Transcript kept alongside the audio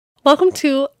Welcome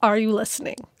to Are You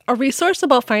Listening? A resource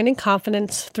about finding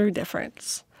confidence through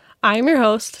difference. I am your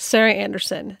host, Sarah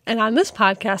Anderson, and on this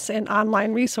podcast and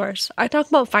online resource, I talk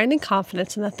about finding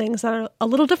confidence in the things that are a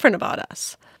little different about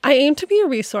us. I aim to be a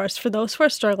resource for those who are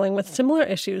struggling with similar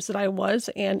issues that I was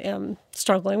and am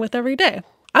struggling with every day.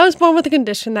 I was born with a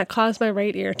condition that caused my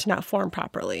right ear to not form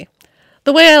properly.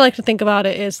 The way I like to think about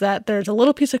it is that there's a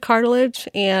little piece of cartilage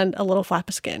and a little flap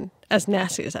of skin, as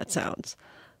nasty as that sounds,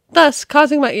 thus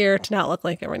causing my ear to not look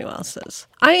like everyone else's.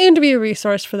 I aim to be a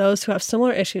resource for those who have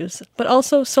similar issues, but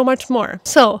also so much more.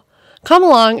 So, come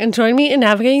along and join me in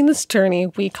navigating this journey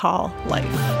we call life.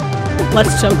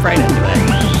 Let's jump right into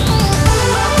it.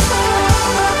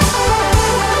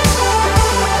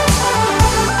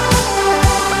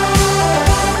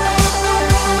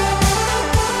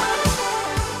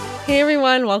 Hey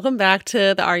everyone, welcome back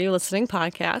to the Are You Listening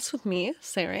podcast with me,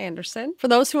 Sarah Anderson. For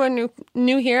those who are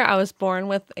new here, I was born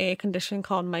with a condition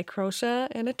called microtia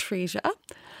and atresia.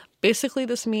 Basically,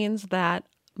 this means that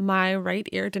my right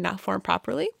ear did not form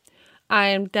properly. I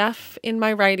am deaf in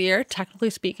my right ear, technically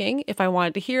speaking. If I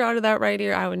wanted to hear out of that right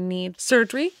ear, I would need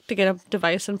surgery to get a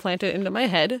device implanted into my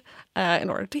head in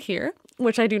order to hear,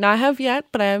 which I do not have yet,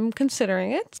 but I am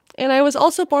considering it. And I was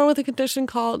also born with a condition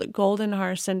called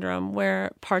Goldenhar syndrome,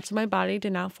 where parts of my body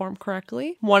did not form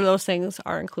correctly. One of those things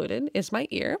are included is my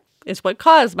ear, is what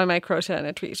caused my microtia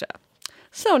and atresia.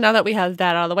 So now that we have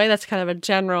that out of the way, that's kind of a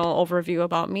general overview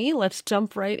about me. Let's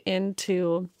jump right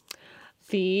into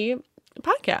the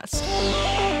podcast.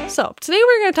 So today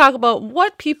we're going to talk about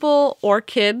what people or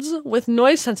kids with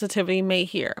noise sensitivity may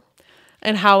hear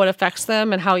and how it affects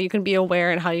them and how you can be aware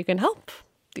and how you can help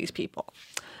these people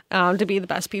to be the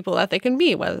best people that they can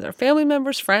be, whether they're family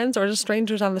members, friends, or just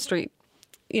strangers on the street.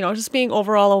 You know, just being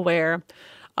overall aware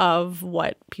of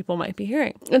what people might be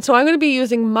hearing. And so I'm going to be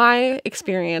using my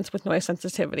experience with noise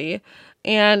sensitivity.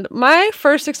 And my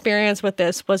first experience with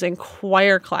this was in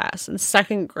choir class in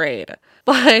second grade.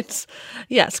 But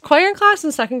yes, choir class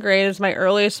in second grade is my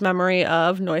earliest memory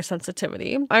of noise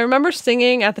sensitivity. I remember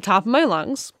singing at the top of my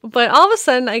lungs, but all of a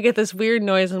sudden I get this weird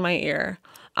noise in my ear.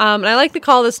 And I like to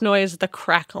call this noise the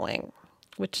crackling,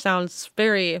 which sounds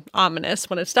very ominous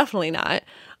when it's definitely not.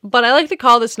 But I like to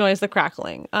call this noise the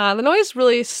crackling. The noise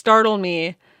really startled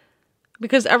me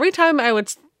because every time I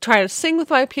would try to sing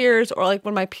with my peers, or like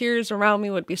when my peers around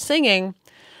me would be singing,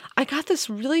 I got this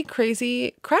really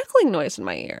crazy crackling noise in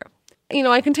my ear. You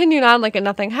know, I continued on like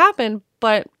nothing happened,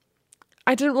 but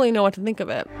I didn't really know what to think of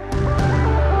it.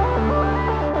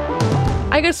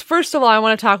 I guess first of all, I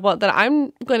want to talk about that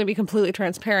I'm going to be completely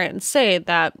transparent and say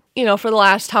that, you know, for the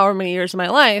last however many years of my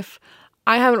life,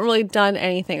 I haven't really done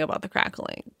anything about the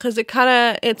crackling because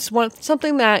it's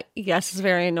something that, yes, is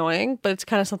very annoying, but it's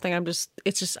kind of something I'm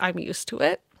used to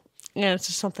it. And it's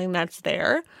just something that's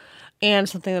there and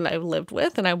something that I've lived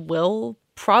with and I will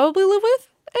probably live with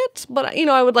it. But, you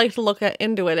know, I would like to look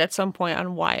into it at some point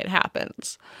on why it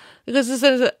happens. Because is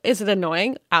it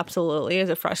annoying? Absolutely. Is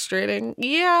it frustrating?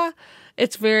 Yeah.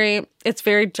 It's very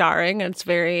jarring. And it's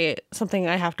very something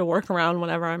I have to work around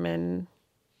whenever I'm in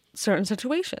certain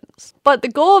situations. But the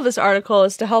goal of this article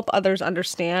is to help others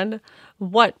understand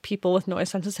what people with noise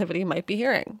sensitivity might be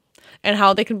hearing and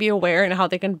how they can be aware and how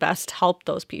they can best help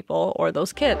those people or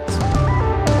those kids.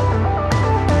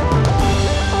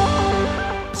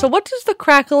 So what does the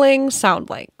crackling sound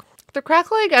like? The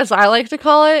crackling, as I like to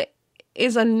call it,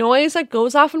 is a noise that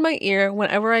goes off in my ear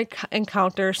whenever I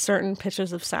encounter certain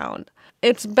pitches of sound.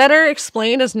 It's better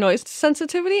explained as noise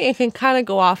sensitivity and can kind of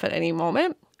go off at any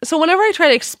moment. So whenever I try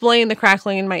to explain the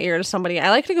crackling in my ear to somebody,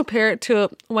 I like to compare it to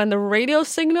when the radio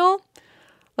signal,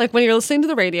 like when you're listening to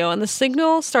the radio and the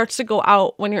signal starts to go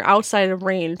out when you're outside of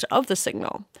range of the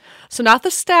signal. So not the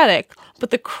static,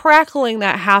 but the crackling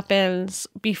that happens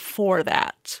before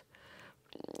that.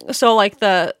 So like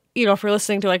if you're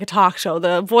listening to like a talk show,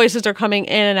 the voices are coming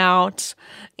in and out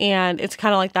and it's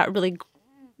kind of like that really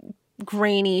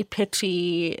grainy,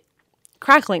 pitchy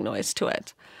crackling noise to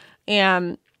it.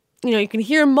 And you know, you can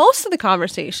hear most of the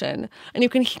conversation and you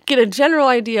can get a general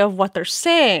idea of what they're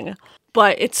saying,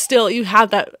 but it's still, you have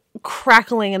that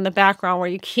crackling in the background where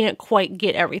you can't quite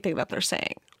get everything that they're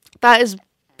saying. That is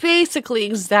basically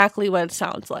exactly what it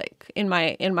sounds like in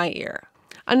my ear.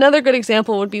 Another good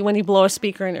example would be when you blow a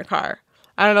speaker in your car.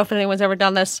 I don't know if anyone's ever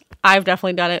done this. I've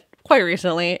definitely done it quite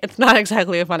recently. It's not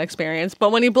exactly a fun experience,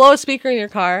 but when you blow a speaker in your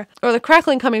car, or the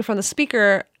crackling coming from the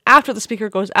speaker after the speaker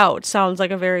goes out sounds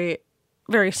like a very,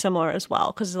 very similar as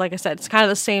well. Because like I said, it's kind of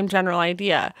the same general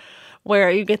idea where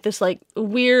you get this like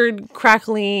weird,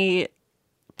 crackly,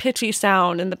 pitchy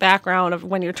sound in the background of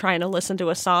when you're trying to listen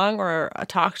to a song or a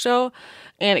talk show,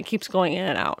 and it keeps going in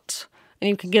and out. And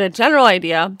you can get a general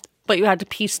idea but you had to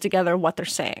piece together what they're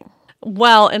saying.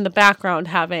 Well, in the background,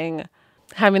 having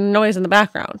noise in the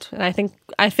background. And I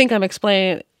think I'm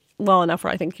explaining it well enough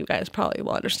where I think you guys probably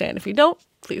will understand. If you don't,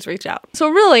 please reach out. So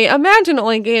really, imagine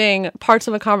only getting parts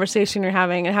of a conversation you're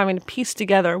having and having to piece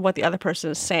together what the other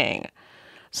person is saying.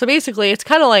 So basically, it's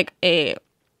kind of like a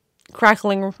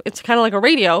crackling, it's kind of like a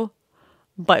radio,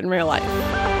 but in real life.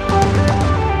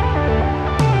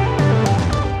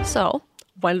 So,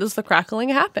 when does the crackling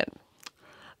happen?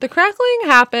 The crackling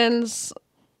happens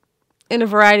in a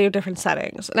variety of different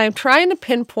settings, and I'm trying to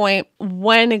pinpoint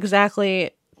when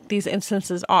exactly these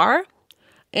instances are,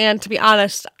 and to be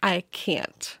honest, I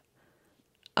can't.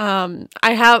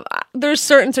 There's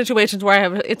certain situations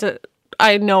where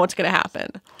I know it's going to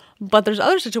happen, but there's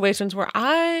other situations where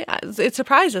it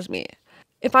surprises me.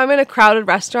 If I'm in a crowded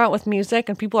restaurant with music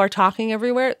and people are talking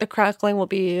everywhere, the crackling will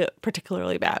be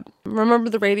particularly bad.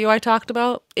 Remember the radio I talked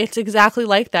about? It's exactly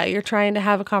like that. You're trying to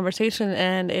have a conversation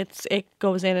and it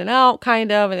goes in and out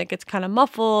kind of, and it gets kind of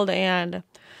muffled, and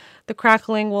the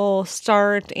crackling will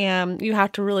start, and you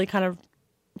have to really kind of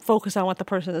focus on what the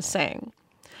person is saying.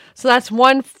 So that's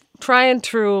one try and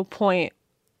true point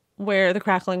where the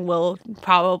crackling will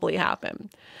probably happen.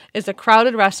 Is a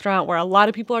crowded restaurant where a lot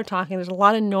of people are talking, there's a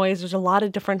lot of noise, there's a lot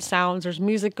of different sounds, there's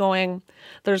music going,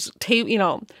 there's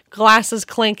glasses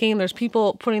clinking, there's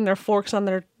people putting their forks on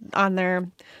their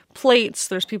plates,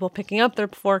 there's people picking up their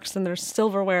forks, and there's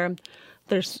silverware,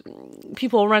 there's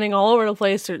people running all over the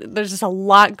place, there's just a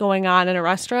lot going on in a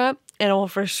restaurant, and it will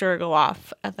for sure go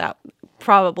off at that,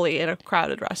 probably in a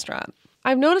crowded restaurant.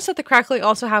 I've noticed that the crackling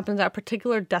also happens at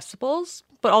particular decibels,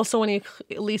 but also when you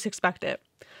least expect it.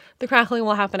 The crackling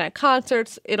will happen at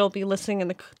concerts. It'll be listening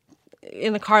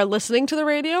in the car, listening to the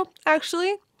radio,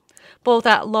 actually, both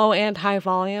at low and high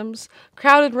volumes,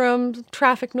 crowded rooms,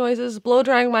 traffic noises, blow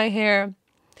drying my hair,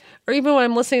 or even when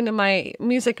I'm listening to my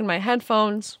music in my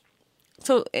headphones.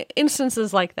 So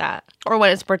instances like that, or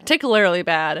when it's particularly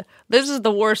bad, this is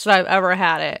the worst that I've ever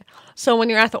had it. So when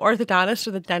you're at the orthodontist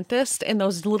or the dentist and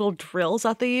those little drills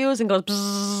that they use and goes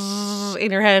bzzz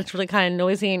in your head, it's really kind of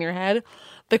noisy in your head,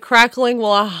 the crackling will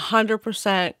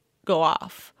 100% go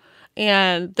off.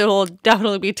 And there will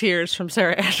definitely be tears from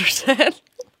Sarah Anderson.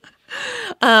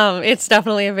 It's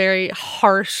definitely a very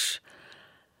harsh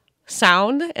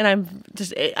sound, and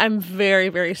I'm very,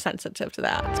 very sensitive to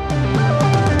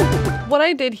that. What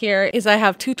I did here is I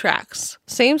have 2 tracks.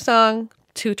 Same song,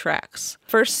 2 tracks.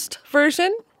 First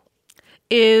version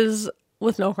is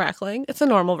with no crackling. It's a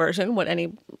normal version, what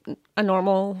a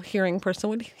normal hearing person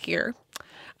would hear.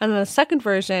 And then the second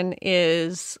version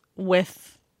is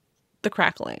with the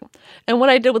crackling. And what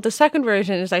I did with the second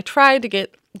version is I tried to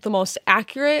get the most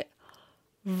accurate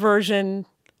version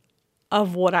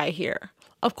of what I hear.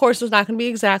 Of course, it's not going to be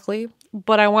exactly,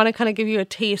 but I want to kind of give you a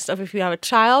taste of if you have a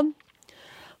child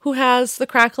who has the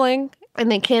crackling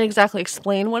and they can't exactly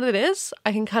explain what it is,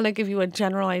 I can kind of give you a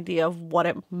general idea of what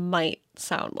it might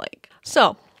sound like.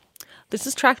 So, this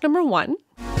is track number 1.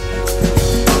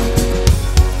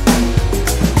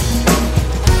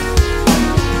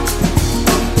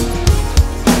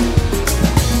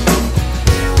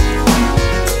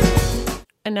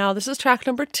 And now this is track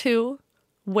number 2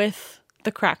 with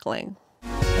the crackling.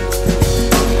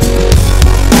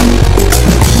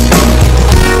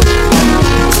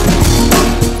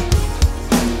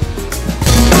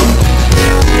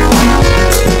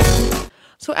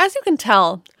 So as you can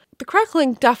tell, the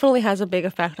crackling definitely has a big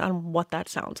effect on what that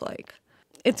sounds like.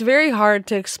 It's very hard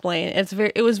to explain.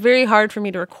 It was very hard for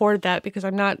me to record that because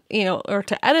I'm not, or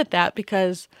to edit that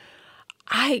because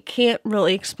I can't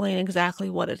really explain exactly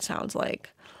what it sounds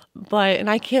like. And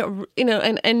I can't,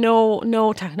 and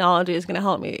no technology is going to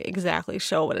help me exactly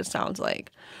show what it sounds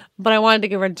like. But I wanted to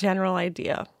give a general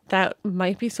idea that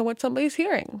might be what somebody's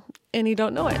hearing and you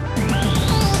don't know it.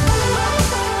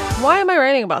 Why am I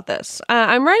writing about this?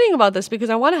 I'm writing about this because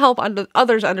I want to help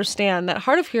others understand that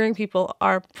hard of hearing people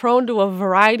are prone to a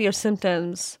variety of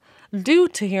symptoms due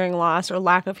to hearing loss or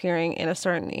lack of hearing in a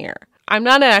certain ear. I'm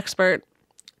not an expert,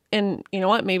 and you know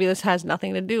what? Maybe this has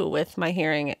nothing to do with my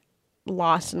hearing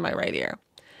loss in my right ear.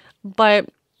 But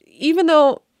even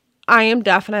though I am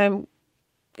deaf and I'm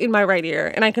in my right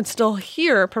ear and I can still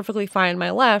hear perfectly fine in my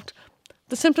left,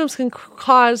 the symptoms can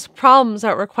cause problems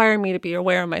that require me to be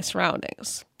aware of my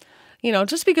surroundings.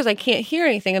 Just because I can't hear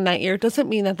anything in that ear doesn't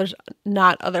mean that there's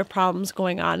not other problems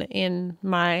going on in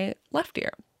my left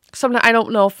ear. Sometimes I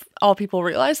don't know if all people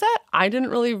realize that. I didn't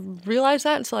really realize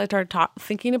that until I started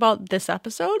thinking about this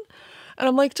episode. And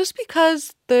I'm like, just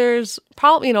because there's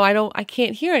probably, I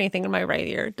can't hear anything in my right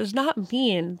ear does not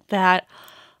mean that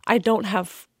I don't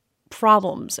have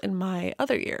problems in my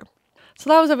other ear. So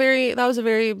that was a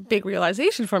very big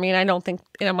realization for me. And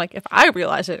I'm like, if I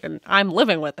realize it and I'm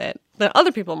living with it, then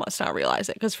other people must not realize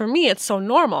it. Because for me, it's so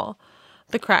normal,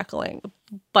 the crackling.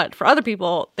 But for other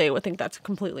people, they would think that's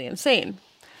completely insane.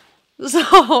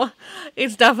 So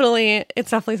it's definitely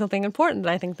something important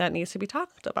that I think that needs to be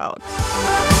talked about.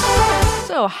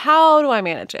 So how do I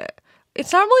manage it?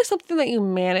 It's not really something that you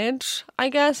manage, I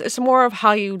guess. It's more of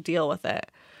how you deal with it.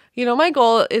 My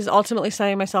goal is ultimately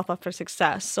setting myself up for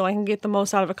success so I can get the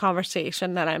most out of a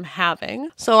conversation that I'm having.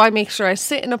 So I make sure I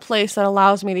sit in a place that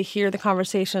allows me to hear the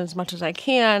conversation as much as I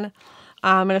can.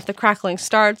 And if the crackling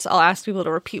starts, I'll ask people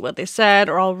to repeat what they said,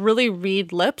 or I'll really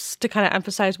read lips to kind of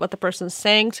emphasize what the person's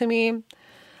saying to me.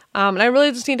 And I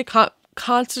really just need to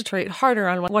concentrate harder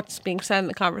on what's being said in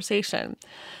the conversation.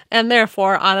 And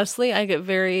therefore, honestly, I get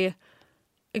very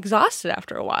exhausted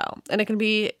after a while, and it can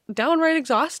be downright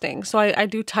exhausting. So I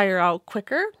do tire out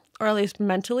quicker, or at least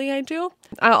mentally I do.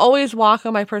 I always walk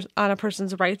on on a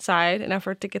person's right side in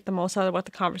effort to get the most out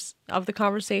of the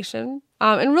conversation.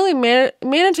 And really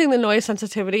managing the noise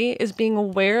sensitivity is being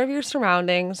aware of your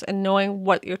surroundings and knowing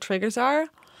what your triggers are,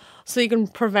 so you can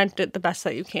prevent it the best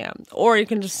that you can, or you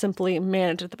can just simply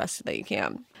manage it the best that you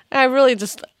can. And I really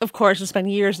just, of course, it's been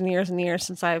years and years and years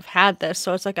since I've had this.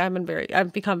 So it's like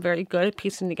I've become very good at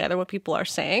piecing together what people are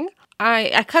saying.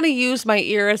 I kind of use my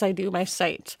ear as I do my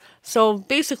sight. So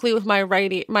basically with my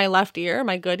left ear,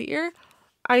 my good ear,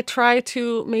 I try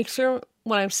to make sure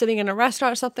when I'm sitting in a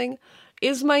restaurant or something,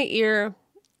 is my ear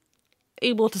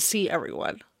able to see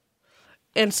everyone?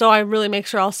 And so I really make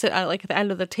sure I'll sit at the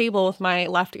end of the table with my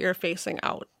left ear facing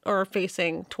out or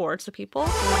facing towards the people.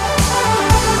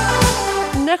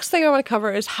 Next thing I want to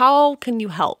cover is how can you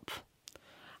help?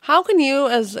 How can you,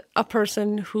 as a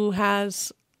person who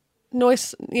has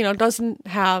doesn't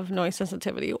have noise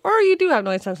sensitivity, or you do have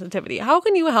noise sensitivity, how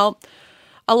can you help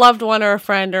a loved one or a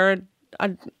friend or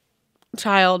a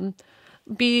child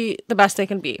be the best they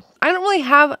can be? I don't really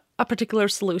have a particular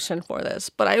solution for this,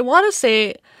 but I want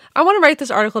to write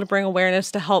this article to bring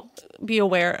awareness, to help be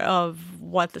aware of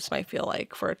what this might feel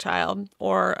like for a child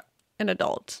or an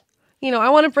adult. I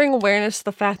want to bring awareness to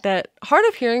the fact that hard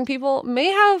of hearing people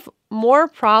may have more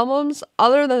problems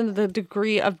other than the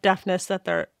degree of deafness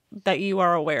that you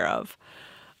are aware of.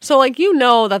 So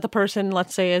that the person,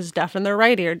 let's say, is deaf in their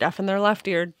right ear, deaf in their left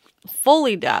ear,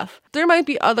 fully deaf. There might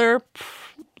be other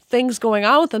things going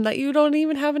on with them that you don't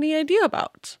even have any idea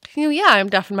about. Yeah, I'm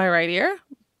deaf in my right ear,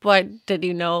 but did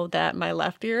you know that my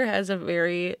left ear has a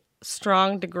very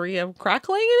strong degree of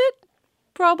crackling in it?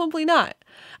 Probably not.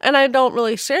 And I don't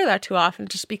really share that too often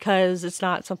just because it's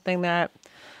not something that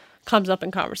comes up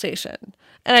in conversation.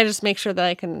 And I just make sure that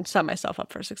I can set myself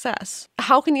up for success.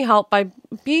 How can you help? By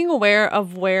being aware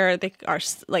of where they are,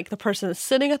 the person is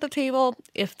sitting at the table.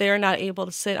 If they're not able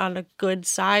to sit on a good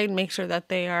side, make sure that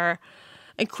they are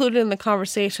included in the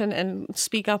conversation and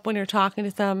speak up when you're talking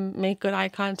to them. Make good eye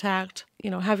contact.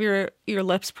 Have your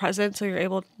lips present so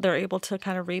they're able to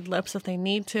kind of read lips if they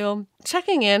need to.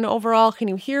 Checking in overall, can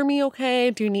you hear me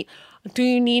okay? Do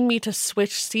you need me to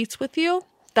switch seats with you?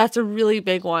 That's a really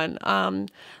big one.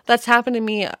 That's happened to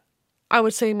me, I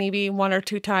would say maybe 1 or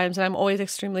 2 times, and I'm always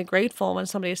extremely grateful when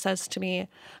somebody says to me,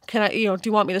 do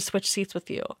you want me to switch seats with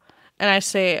you? And I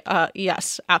say,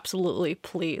 yes, absolutely,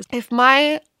 please. If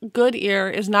my good ear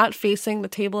is not facing the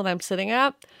table that I'm sitting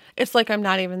at, it's like I'm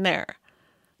not even there.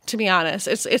 To be honest,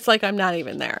 it's like I'm not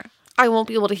even there. I won't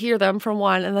be able to hear them, for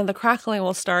one, and then the crackling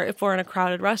will start if we're in a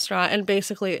crowded restaurant. And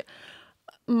basically,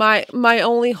 my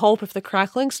only hope if the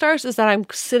crackling starts is that I'm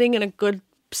sitting in a good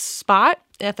spot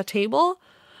at the table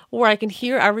where I can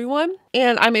hear everyone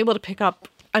and I'm able to pick up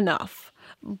enough.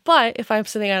 But if I'm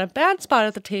sitting at a bad spot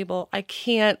at the table, I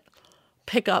can't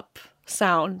pick up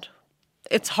sound.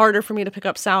 It's harder for me to pick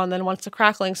up sound than once the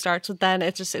crackling starts. Then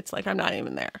it's like I'm not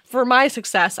even there. For my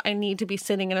success, I need to be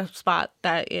sitting in a spot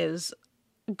that is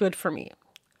good for me.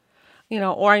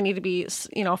 Or I need to be,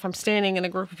 if I'm standing in a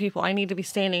group of people, I need to be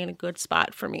standing in a good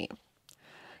spot for me.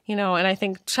 And I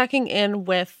think checking in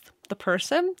with the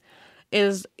person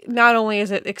is, not only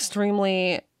is it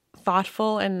extremely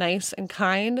thoughtful and nice and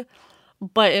kind,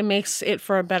 but it makes it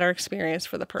for a better experience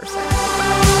for the person.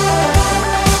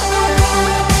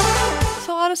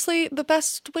 So honestly, the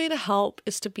best way to help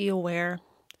is to be aware.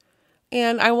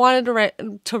 And I wanted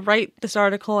to write this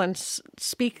article and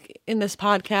speak in this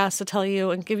podcast to tell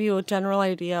you and give you a general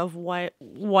idea of what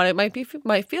it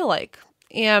might feel like.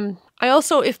 And I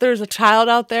also, if there's a child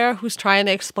out there who's trying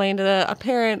to explain to a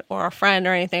parent or a friend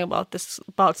or anything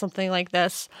about something like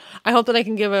this, I hope that I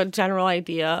can give a general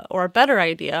idea or a better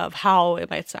idea of how it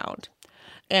might sound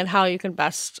and how you can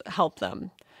best help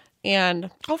them. and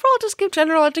overall just give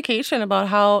general education about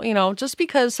how, just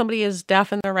because somebody is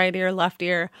deaf in their right ear, left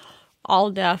ear,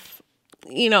 all deaf,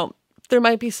 there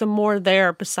might be some more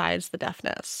there besides the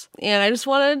deafness. And I just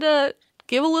wanted to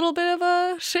give a little bit of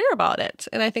a share about it.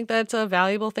 And I think that's a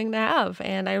valuable thing to have.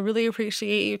 And I really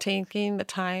appreciate you taking the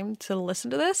time to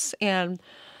listen to this. And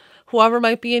whoever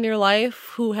might be in your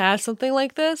life who has something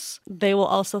like this, they will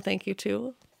also thank you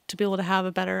too, to be able to have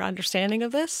a better understanding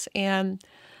of this. And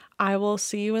I will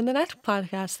see you in the next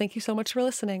podcast. Thank you so much for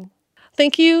listening.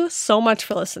 Thank you so much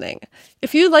for listening.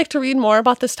 If you'd like to read more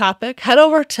about this topic, head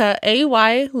over to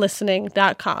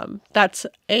aylistening.com. That's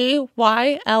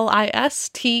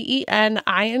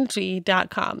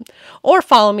AYLISTENING.com. Or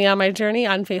follow me on my journey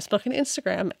on Facebook and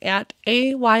Instagram at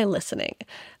AYListening.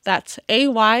 That's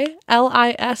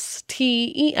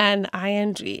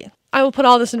AYLISTENING. I will put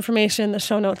all this information in the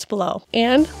show notes below.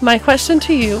 And my question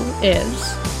to you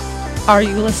is, are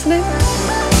you listening?